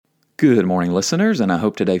Good morning, listeners, and I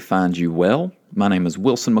hope today finds you well. My name is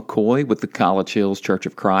Wilson McCoy with the College Hills Church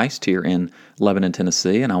of Christ here in Lebanon,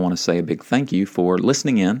 Tennessee, and I want to say a big thank you for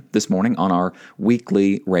listening in this morning on our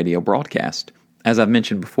weekly radio broadcast. As I've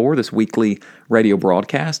mentioned before, this weekly radio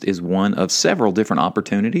broadcast is one of several different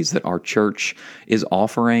opportunities that our church is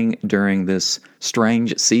offering during this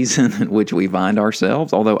strange season in which we find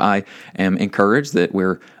ourselves. Although I am encouraged that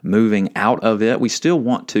we're moving out of it, we still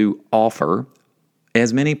want to offer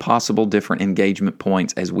as many possible different engagement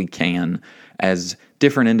points as we can, as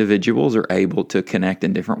different individuals are able to connect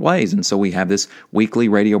in different ways. And so we have this weekly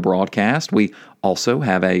radio broadcast. We also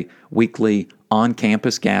have a weekly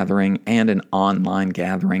on-campus gathering and an online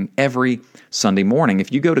gathering every Sunday morning. If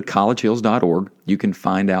you go to collegehills.org, you can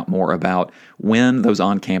find out more about when those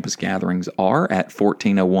on-campus gatherings are at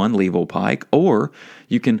 1401 Leeville Pike, or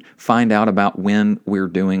you can find out about when we're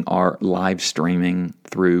doing our live streaming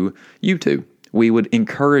through YouTube. We would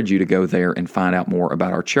encourage you to go there and find out more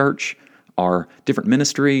about our church, our different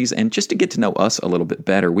ministries, and just to get to know us a little bit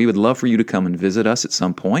better. We would love for you to come and visit us at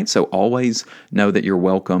some point, so always know that you're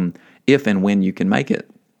welcome if and when you can make it.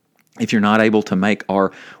 If you're not able to make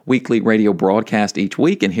our weekly radio broadcast each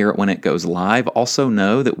week and hear it when it goes live, also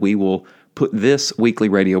know that we will put this weekly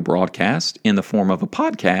radio broadcast in the form of a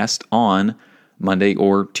podcast on Monday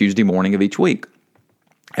or Tuesday morning of each week.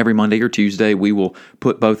 Every Monday or Tuesday, we will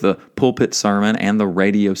put both the pulpit sermon and the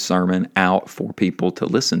radio sermon out for people to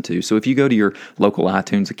listen to. So if you go to your local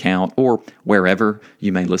iTunes account or wherever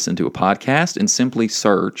you may listen to a podcast and simply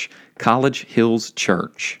search College Hills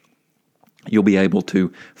Church, you'll be able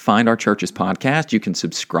to find our church's podcast. You can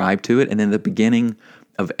subscribe to it, and in the beginning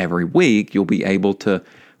of every week, you'll be able to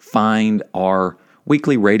find our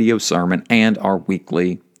weekly radio sermon and our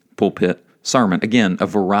weekly pulpit sermon. Again, a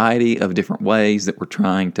variety of different ways that we're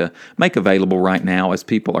trying to make available right now as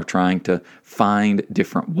people are trying to find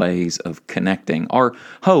different ways of connecting. Our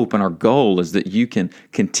hope and our goal is that you can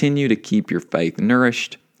continue to keep your faith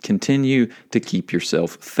nourished, continue to keep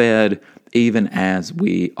yourself fed, even as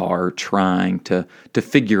we are trying to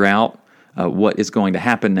figure out what is going to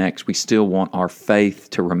happen next. We still want our faith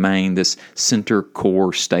to remain this center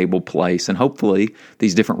core stable place, and hopefully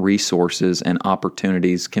these different resources and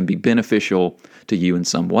opportunities can be beneficial to you in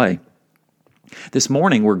some way. This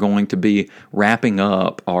morning we're going to be wrapping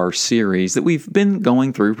up our series that we've been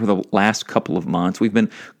going through for the last couple of months. We've been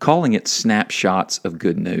calling it Snapshots of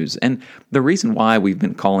Good News, and the reason why we've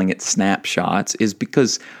been calling it snapshots is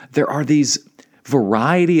because there are these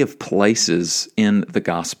variety of places in the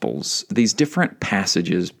Gospels, these different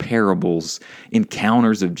passages, parables,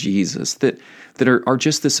 encounters of Jesus that are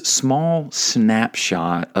just this small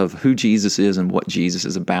snapshot of who Jesus is and what Jesus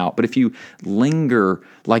is about. But if you linger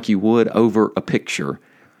like you would over a picture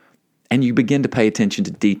and you begin to pay attention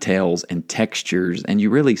to details and textures and you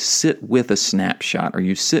really sit with a snapshot or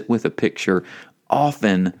you sit with a picture,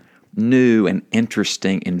 often new and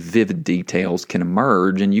interesting and vivid details can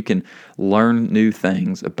emerge, and you can learn new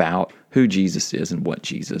things about who Jesus is and what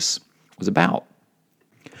Jesus was about.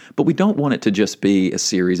 But we don't want it to just be a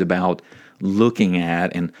series about looking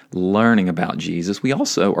at and learning about Jesus. We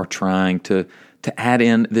also are trying to add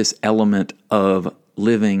in this element of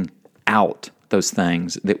living out those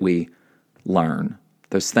things that we learn,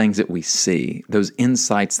 those things that we see, those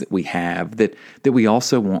insights that we have, that we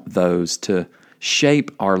also want those to shape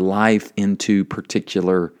our life into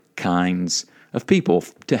particular kinds of people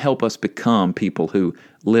to help us become people who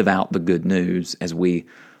live out the good news. As we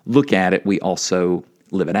look at it, we also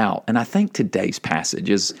live it out. And I think today's passage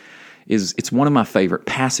it's one of my favorite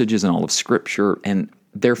passages in all of Scripture, and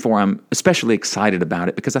therefore I'm especially excited about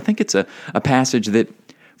it because I think it's a passage that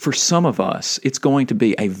for some of us, it's going to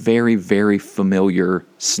be a very, very familiar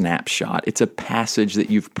snapshot. It's a passage that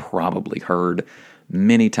you've probably heard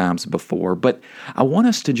many times before, but I want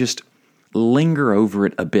us to just linger over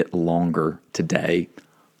it a bit longer today,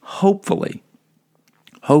 hopefully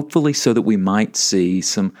so that we might see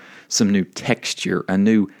some new texture, a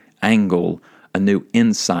new angle, a new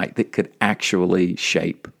insight that could actually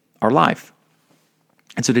shape our life.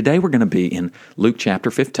 And so today we're going to be in Luke chapter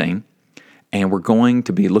 15, and we're going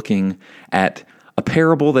to be looking at a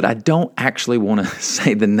parable that I don't actually want to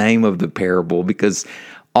say the name of the parable, because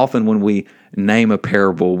often when we name a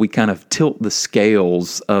parable, we kind of tilt the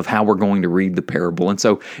scales of how we're going to read the parable. And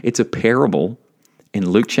so it's a parable in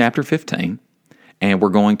Luke chapter 15, and we're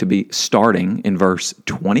going to be starting in verse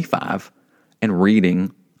 25 and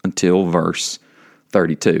reading until verse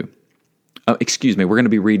 32. We're going to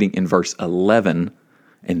be reading in verse 11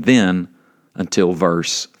 and then until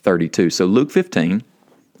verse 32. So Luke 15,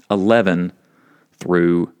 11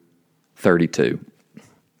 through 32.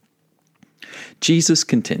 Jesus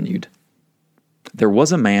continued, "There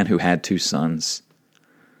was a man who had 2 sons.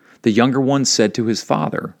 The younger one said to his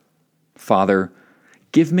father, 'Father,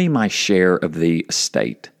 give me my share of the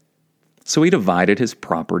estate.' So he divided his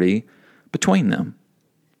property between them.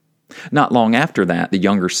 Not long after that, the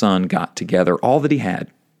younger son got together all that he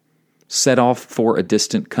had, set off for a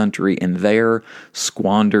distant country, and there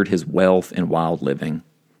squandered his wealth in wild living.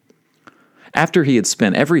 After he had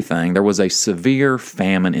spent everything, there was a severe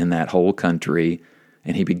famine in that whole country,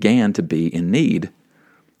 and he began to be in need.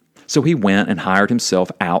 So he went and hired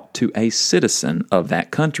himself out to a citizen of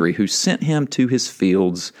that country, who sent him to his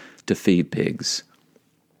fields to feed pigs.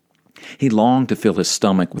 He longed to fill his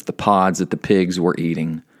stomach with the pods that the pigs were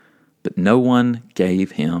eating, but no one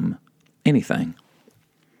gave him anything.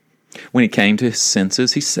 When he came to his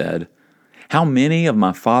senses, he said, 'How many of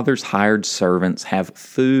my father's hired servants have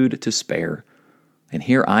food to spare, and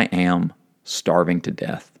here I am starving to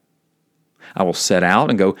death. I will set out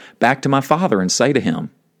and go back to my father and say to him,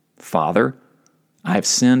 Father, I have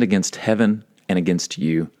sinned against heaven and against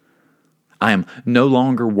you. I am no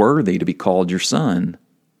longer worthy to be called your son.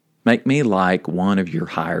 Make me like one of your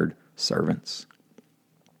hired servants.'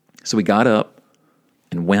 So he got up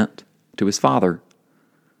and went to his father.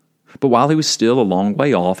 But while he was still a long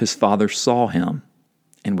way off, his father saw him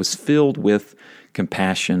and was filled with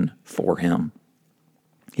compassion for him.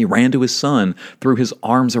 He ran to his son, threw his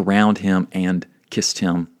arms around him, and kissed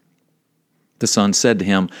him. The son said to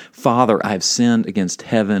him, 'Father, I have sinned against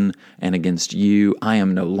heaven and against you. I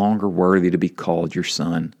am no longer worthy to be called your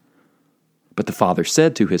son.' But the father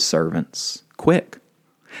said to his servants, 'Quick,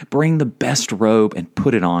 bring the best robe and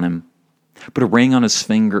put it on him. Put a ring on his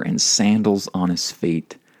finger and sandals on his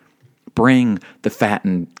feet. Bring the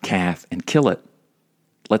fattened calf and kill it.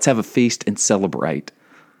 Let's have a feast and celebrate.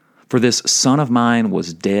 For this son of mine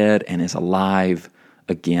was dead and is alive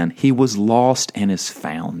again. He was lost and is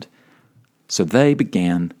found.' So they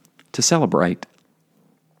began to celebrate.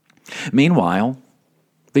 Meanwhile,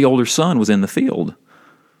 the older son was in the field.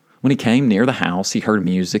 When he came near the house, he heard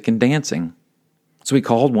music and dancing. So he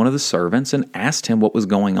called one of the servants and asked him what was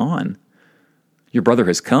going on. 'Your brother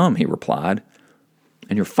has come,' he replied,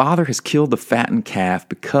 'and your father has killed the fattened calf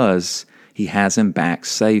because he has him back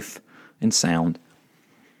safe and sound.'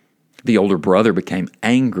 The older brother became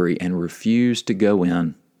angry and refused to go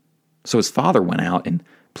in. So his father went out and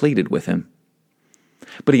pleaded with him.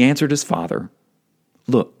 But he answered his father,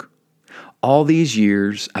 'Look, all these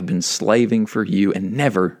years I've been slaving for you and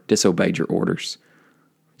never disobeyed your orders.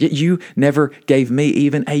 Yet you never gave me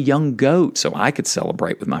even a young goat so I could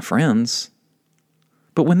celebrate with my friends.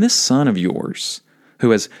 But when this son of yours, who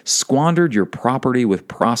has squandered your property with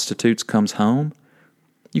prostitutes, comes home,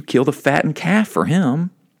 you kill the fattened calf for him.'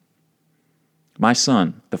 'My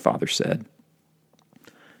son,' the father said,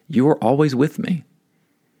 'you are always with me,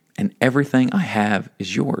 and everything I have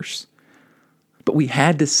is yours. But we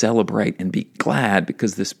had to celebrate and be glad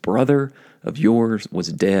because this brother of yours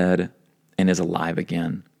was dead and is alive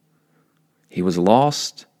again. He was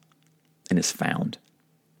lost and is found.'"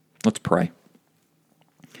 Let's pray.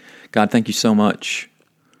 God, thank you so much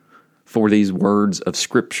for these words of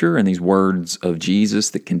Scripture and these words of Jesus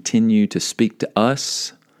that continue to speak to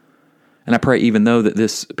us. And I pray, even though that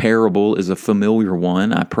this parable is a familiar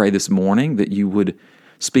one, I pray this morning that you would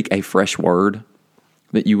speak a fresh word,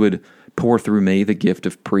 that you would pour through me the gift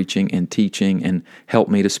of preaching and teaching, and help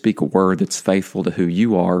me to speak a word that's faithful to who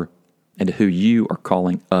you are and to who you are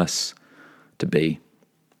calling us to be.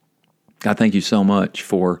 God, thank you so much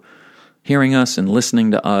for hearing us and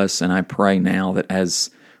listening to us, and I pray now that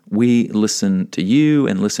as we listen to you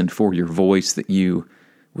and listen for your voice, that you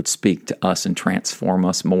would speak to us and transform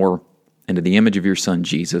us more into the image of your Son,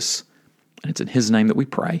 Jesus. And it's in His name that we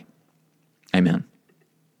pray. Amen.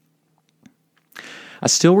 I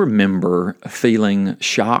still remember feeling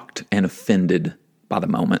shocked and offended by the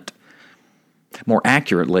moment. More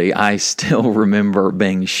accurately, I still remember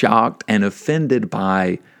being shocked and offended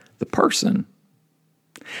by the person.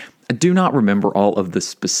 I do not remember all of the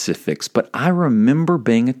specifics, but I remember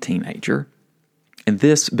being a teenager, and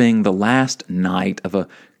this being the last night of a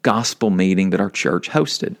gospel meeting that our church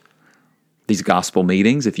hosted. These gospel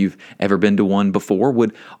meetings, if you've ever been to one before,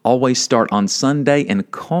 would always start on Sunday and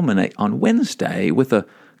culminate on Wednesday with a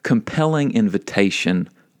compelling invitation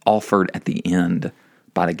offered at the end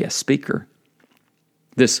by the guest speaker.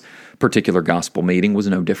 This particular gospel meeting was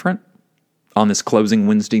no different. On this closing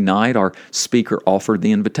Wednesday night, our speaker offered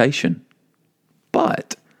the invitation.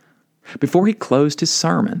 But before he closed his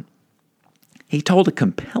sermon, he told a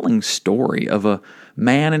compelling story of a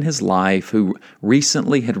man in his life who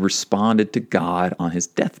recently had responded to God on his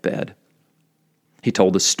deathbed. He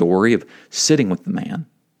told the story of sitting with the man,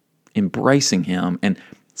 embracing him, and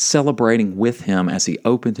celebrating with him as he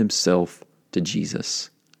opened himself to Jesus.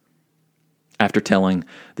 After telling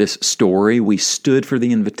this story, we stood for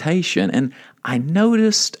the invitation, and I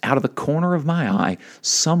noticed out of the corner of my eye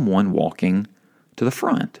someone walking to the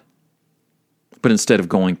front. But instead of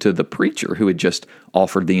going to the preacher who had just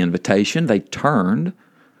offered the invitation, they turned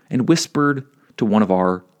and whispered to one of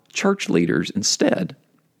our church leaders instead.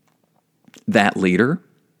 That leader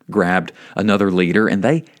grabbed another leader, and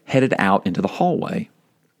they headed out into the hallway.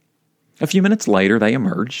 A few minutes later, they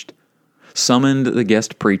emerged, summoned the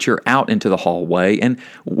guest preacher out into the hallway, and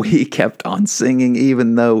we kept on singing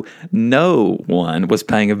even though no one was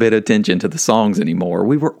paying a bit of attention to the songs anymore.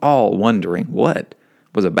 We were all wondering what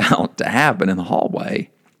was about to happen in the hallway.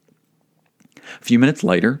 A few minutes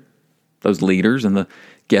later, those leaders and the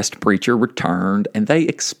guest preacher returned, and they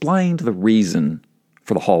explained the reason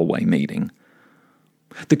for the hallway meeting.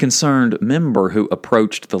 The concerned member who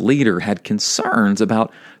approached the leader had concerns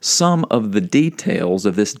about some of the details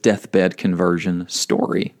of this deathbed conversion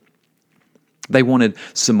story. They wanted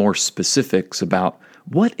some more specifics about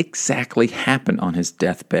what exactly happened on his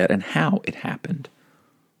deathbed and how it happened.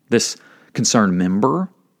 This concerned member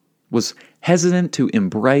was hesitant to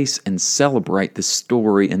embrace and celebrate the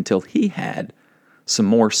story until he had some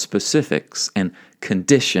more specifics and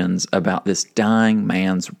conditions about this dying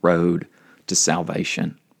man's road to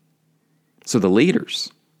salvation. So the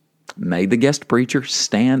leaders made the guest preacher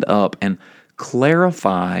stand up and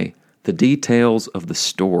clarify the details of the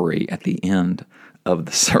story at the end of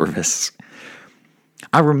the service.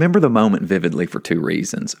 I remember the moment vividly for two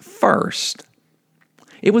reasons. First,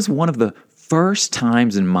 it was one of the first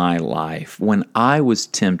times in my life when I was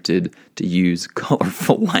tempted to use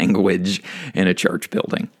colorful language in a church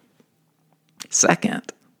building.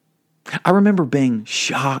 Second, I remember being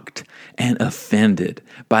shocked and offended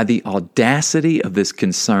by the audacity of this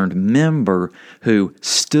concerned member who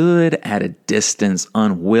stood at a distance,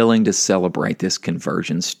 unwilling to celebrate this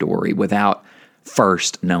conversion story without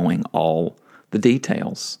first knowing all the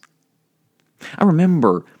details. I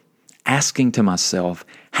remember asking to myself,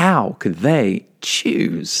 how could they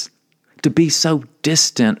choose to be so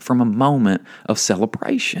distant from a moment of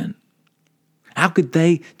celebration? How could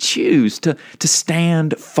they choose to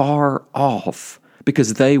stand far off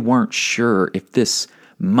because they weren't sure if this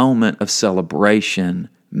moment of celebration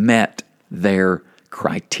met their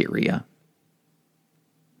criteria?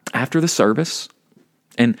 After the service,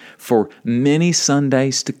 and for many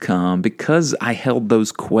Sundays to come, because I held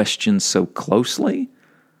those questions so closely,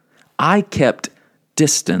 I kept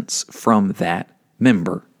distance from that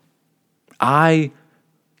member. I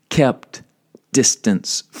kept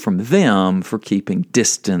distance from them for keeping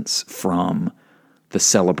distance from the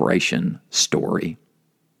celebration story.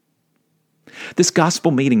 This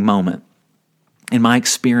gospel meeting moment, in my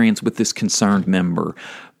experience with this concerned member,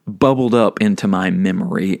 bubbled up into my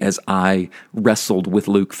memory as I wrestled with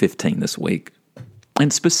Luke 15 this week,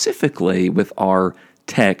 and specifically with our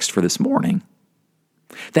text for this morning.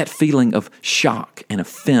 That feeling of shock and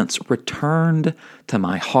offense returned to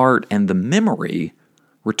my heart, and the memory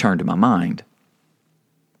returned to my mind.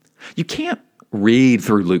 You can't read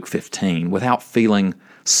through Luke 15 without feeling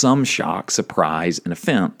some shock, surprise, and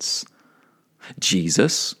offense.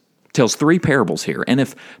 Jesus tells three parables here, and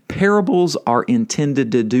if parables are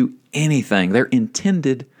intended to do anything, they're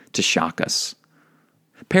intended to shock us.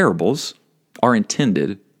 Parables are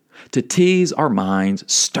intended to tease our minds,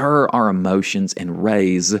 stir our emotions, and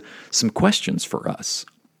raise some questions for us.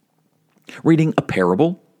 Reading a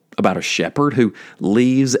parable about a shepherd who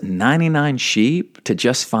leaves 99 sheep to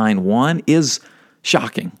just find one is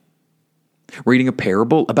shocking. Reading a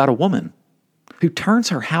parable about a woman who turns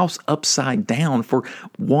her house upside down for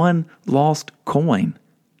one lost coin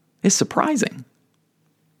is surprising.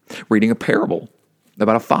 Reading a parable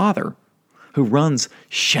about a father who runs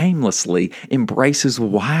shamelessly, embraces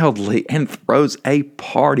wildly, and throws a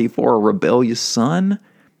party for a rebellious son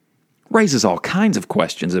raises all kinds of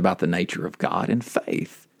questions about the nature of God and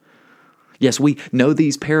faith. Yes, we know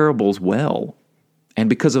these parables well, and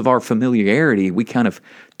because of our familiarity, we kind of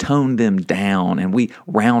tone them down and we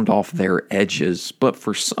round off their edges. But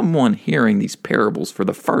for someone hearing these parables for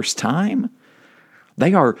the first time,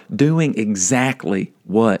 they are doing exactly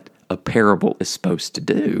what a parable is supposed to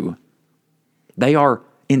do. They are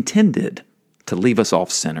intended to leave us off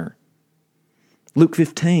center. Luke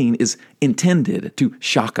 15 is intended to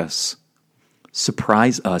shock us,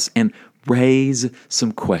 surprise us, and raise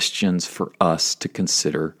some questions for us to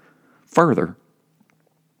consider further.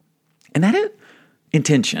 And that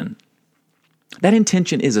intention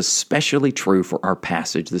is especially true for our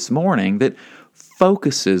passage this morning that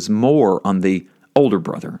focuses more on the older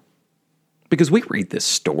brother. Because we read this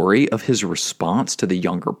story of his response to the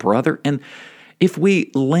younger brother, and if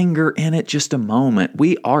we linger in it just a moment,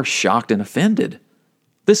 we are shocked and offended.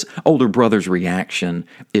 This older brother's reaction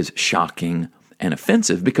is shocking and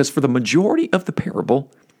offensive because for the majority of the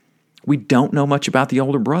parable, we don't know much about the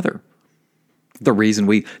older brother. The reason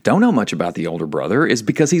we don't know much about the older brother is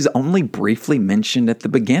because he's only briefly mentioned at the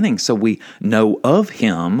beginning, so we know of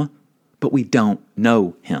him, but we don't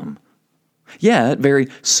know him. Yet, very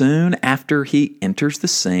soon after he enters the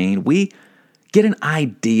scene, we get an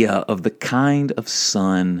idea of the kind of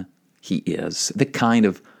son he is, the kind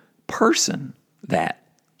of person that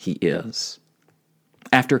he is.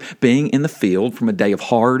 After being in the field from a day of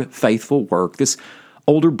hard, faithful work, this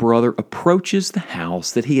older brother approaches the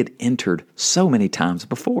house that he had entered so many times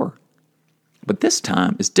before. But this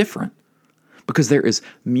time is different because there is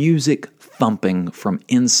music thumping from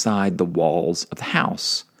inside the walls of the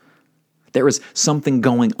house. There is something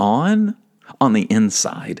going on the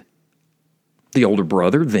inside. The older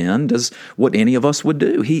brother then does what any of us would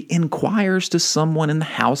do. He inquires to someone in the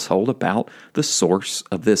household about the source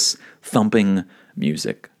of this thumping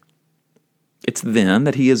music. It's then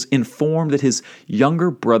that he is informed that his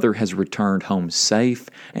younger brother has returned home safe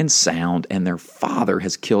and sound, and their father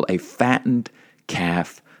has killed a fattened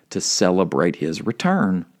calf to celebrate his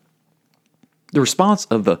return. The response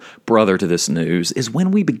of the brother to this news is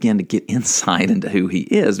when we begin to get insight into who he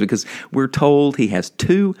is, because we're told he has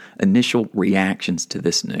two initial reactions to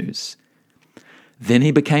this news. Then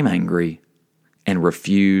he became angry and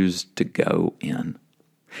refused to go in.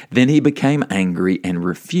 Then he became angry and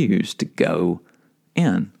refused to go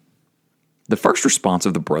in. The first response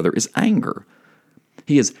of the brother is anger.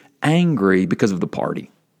 He is angry because of the party.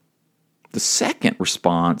 The second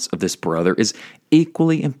response of this brother is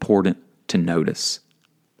equally important to notice.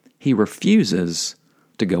 He refuses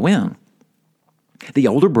to go in. The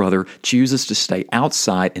older brother chooses to stay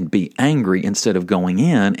outside and be angry instead of going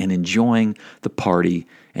in and enjoying the party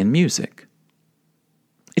and music.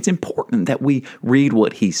 It's important that we read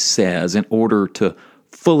what he says in order to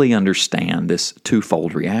fully understand this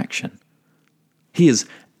twofold reaction. He is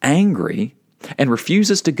angry and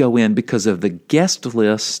refuses to go in because of the guest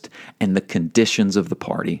list and the conditions of the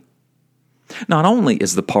party. Not only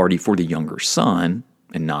is the party for the younger son,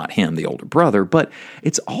 and not him, the older brother, but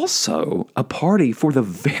it's also a party for the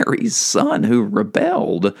very son who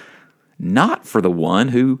rebelled, not for the one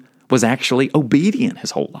who was actually obedient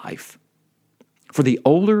his whole life. For the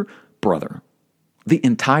older brother, the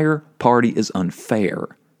entire party is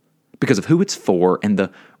unfair because of who it's for and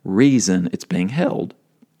the reason it's being held.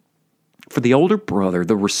 For the older brother,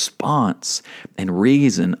 the response and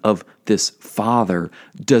reason of this father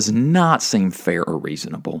does not seem fair or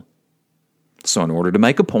reasonable. So in order to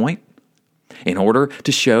make a point, in order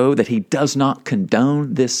to show that he does not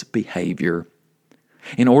condone this behavior,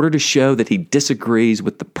 in order to show that he disagrees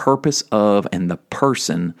with the purpose of and the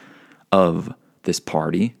person of this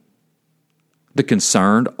party, the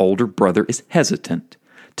concerned older brother is hesitant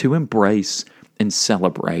to embrace and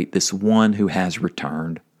celebrate this one who has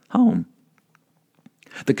returned home.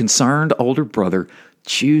 The concerned older brother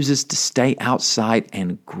chooses to stay outside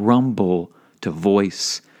and grumble to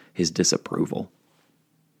voice his disapproval.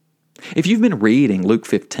 If you've been reading Luke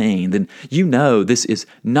 15, then you know this is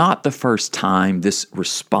not the first time this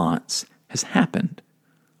response has happened.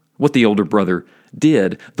 What the older brother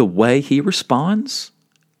did, the way he responds,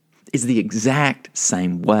 is the exact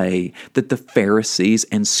same way that the Pharisees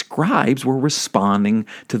and scribes were responding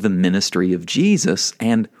to the ministry of Jesus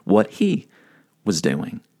and what he was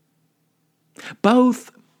doing.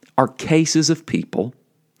 Both are cases of people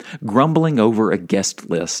grumbling over a guest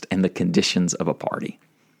list and the conditions of a party.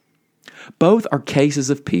 Both are cases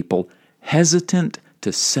of people hesitant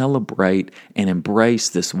to celebrate and embrace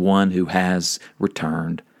this one who has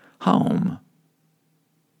returned home.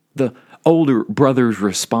 The older brother's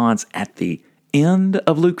response at the end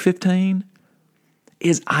of Luke 15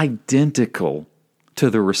 is identical to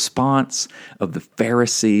the response of the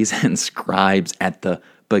Pharisees and scribes at the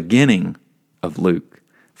beginning of Luke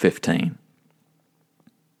 15.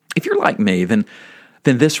 If you're like me, then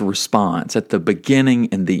this response at the beginning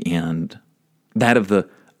and the end, that of the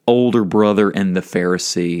older brother and the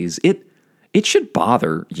Pharisees, it should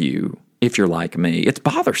bother you if you're like me. It's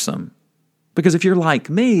bothersome. Because if you're like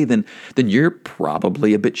me, then you're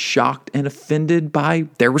probably a bit shocked and offended by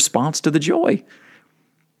their response to the joy.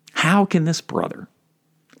 How can this brother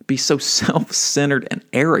be so self-centered and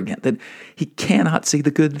arrogant that he cannot see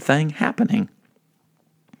the good thing happening?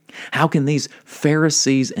 How can these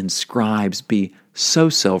Pharisees and scribes be so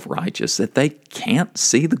self-righteous that they can't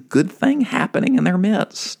see the good thing happening in their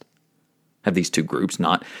midst? Have these two groups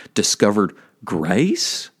not discovered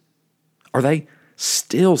grace? Are they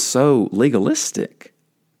still so legalistic?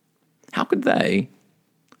 How could they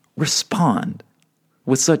respond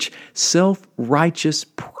with such self-righteous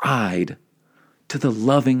pride to the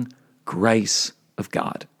loving grace of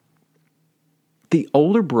God? The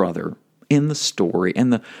older brother in the story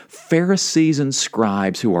and the Pharisees and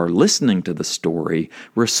scribes who are listening to the story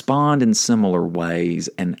respond in similar ways,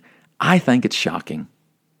 and I think it's shocking.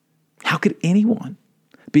 How could anyone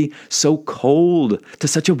be so cold to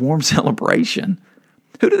such a warm celebration?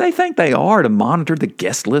 Who do they think they are to monitor the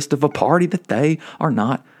guest list of a party that they are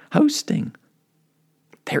not hosting?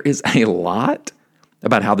 There is a lot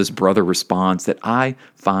about how this brother responds that I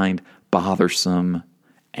find bothersome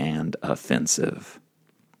and offensive.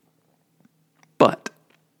 But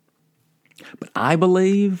I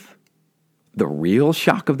believe the real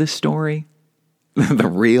shock of this story, the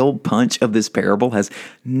real punch of this parable, has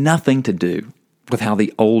nothing to do with how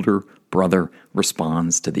the older brother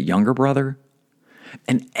responds to the younger brother,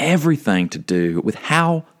 and everything to do with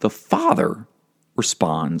how the father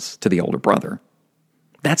responds to the older brother.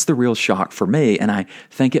 That's the real shock for me, and I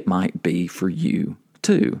think it might be for you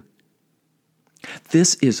too.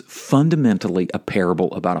 This is fundamentally a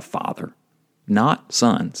parable about a father, not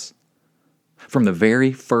sons. From the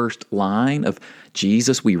very first line of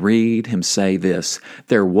Jesus, we read him say this: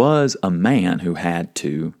 there was a man who had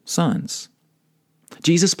 2 sons.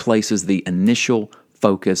 Jesus places the initial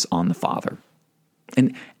focus on the father,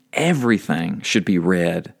 and everything should be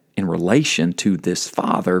read in relation to this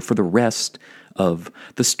father for the rest of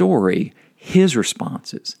the story, his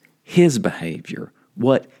responses, his behavior,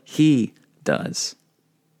 what he does.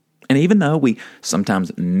 And even though we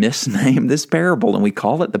sometimes misname this parable and we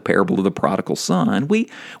call it the parable of the prodigal son, we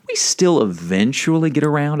still eventually get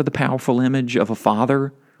around to the powerful image of a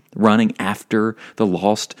father running after the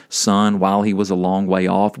lost son while he was a long way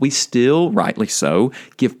off. We still, rightly so,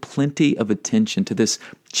 give plenty of attention to this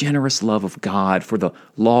generous love of God for the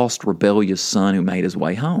lost, rebellious son who made his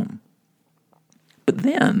way home. But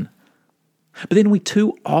then we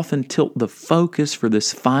too often tilt the focus for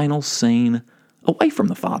this final scene away from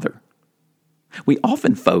the father. We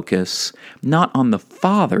often focus not on the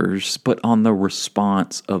fathers, but on the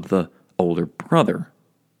response of the older brother.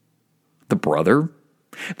 The brother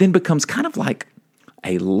then becomes kind of like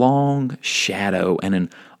a long shadow and an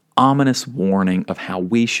ominous warning of how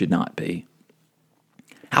we should not be.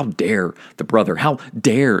 How dare the brother, how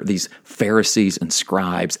dare these Pharisees and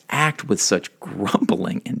scribes act with such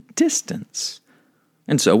grumbling and distance?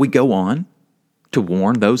 And so we go on to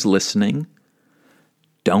warn those listening,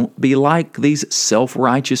 don't be like these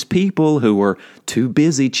self-righteous people who are too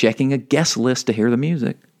busy checking a guest list to hear the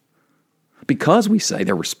music. Because we say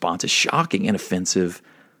their response is shocking and offensive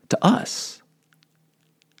to us.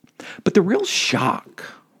 But the real shock,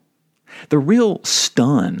 the real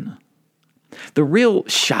stun, the real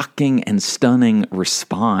shocking and stunning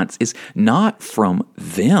response is not from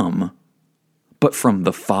them, but from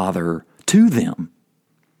the father to them.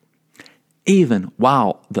 Even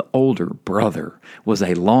while the older brother was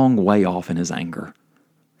a long way off in his anger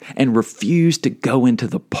and refused to go into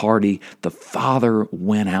the party, the father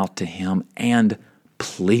went out to him and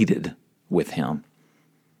pleaded with him.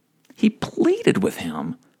 He pleaded with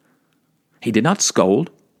him. He did not scold.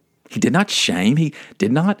 He did not shame. He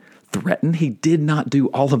did not threaten. He did not do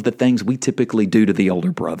all of the things we typically do to the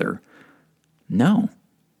older brother. No.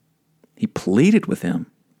 He pleaded with him.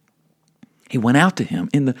 He went out to him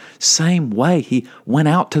in the same way he went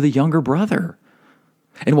out to the younger brother.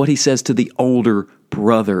 And what he says to the older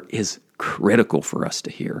brother is critical for us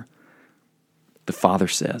to hear. The father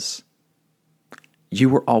says, "You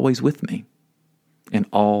were always with me, and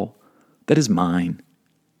all that is mine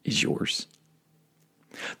is yours."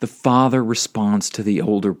 The father responds to the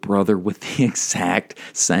older brother with the exact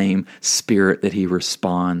same spirit that he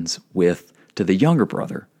responds with to the younger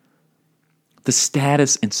brother. The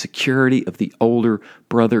status and security of the older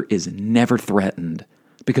brother is never threatened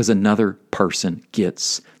because another person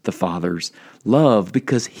gets the father's love,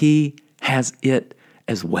 because he has it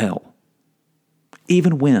as well.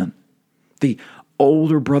 Even when the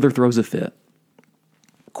older brother throws a fit,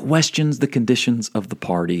 questions the conditions of the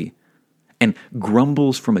party, and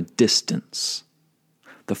grumbles from a distance,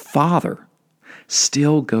 the father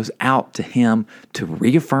still goes out to him to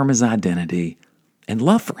reaffirm his identity and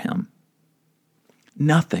love for him.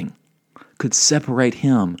 Nothing could separate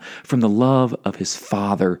him from the love of his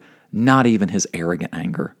father, not even his arrogant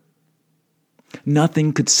anger.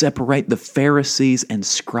 Nothing could separate the Pharisees and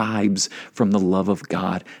scribes from the love of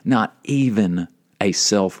God, not even a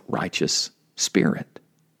self-righteous spirit.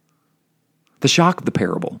 The shock of the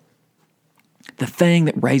parable, the thing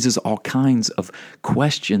that raises all kinds of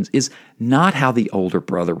questions, is not how the older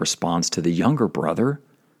brother responds to the younger brother,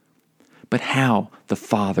 but how the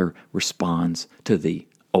father responds to the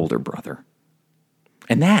older brother.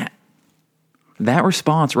 And that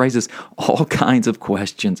response raises all kinds of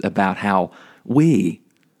questions about how we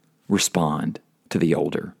respond to the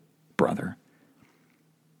older brother.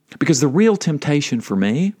 Because the real temptation for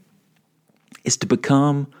me is to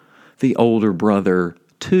become the older brother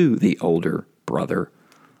to the older brother.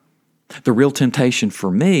 The real temptation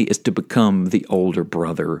for me is to become the older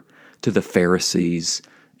brother to the Pharisees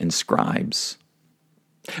and scribes.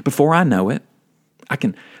 Before I know it, I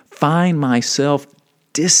can find myself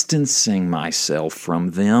distancing myself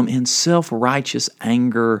from them in self-righteous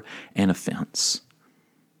anger and offense.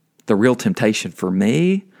 The real temptation for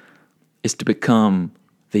me is to become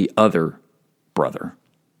the other brother.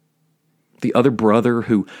 The other brother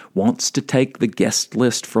who wants to take the guest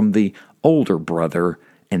list from the older brother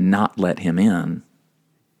and not let him in.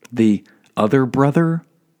 The other brother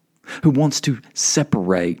who wants to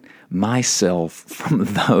separate myself from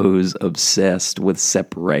those obsessed with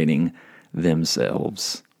separating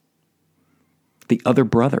themselves. The other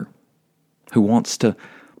brother who wants to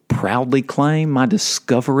proudly claim my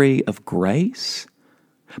discovery of grace,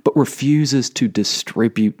 but refuses to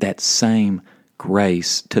distribute that same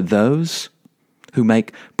grace to those who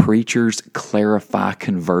make preachers clarify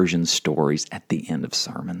conversion stories at the end of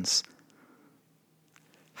sermons.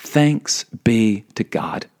 Thanks be to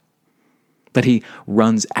God that He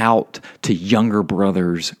runs out to younger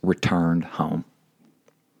brothers returned home.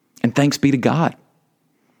 And thanks be to God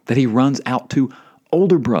that He runs out to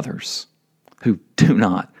older brothers who do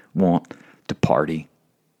not want to party.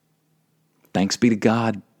 Thanks be to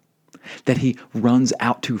God that He runs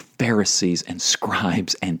out to Pharisees and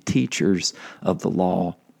scribes and teachers of the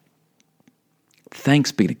law.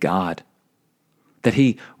 Thanks be to God that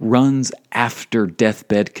He runs after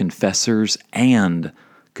deathbed confessors and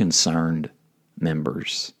concerned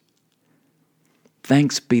members.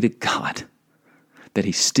 Thanks be to God that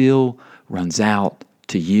He still runs out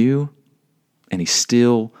to you and He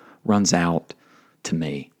still runs out to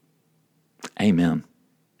me. Amen.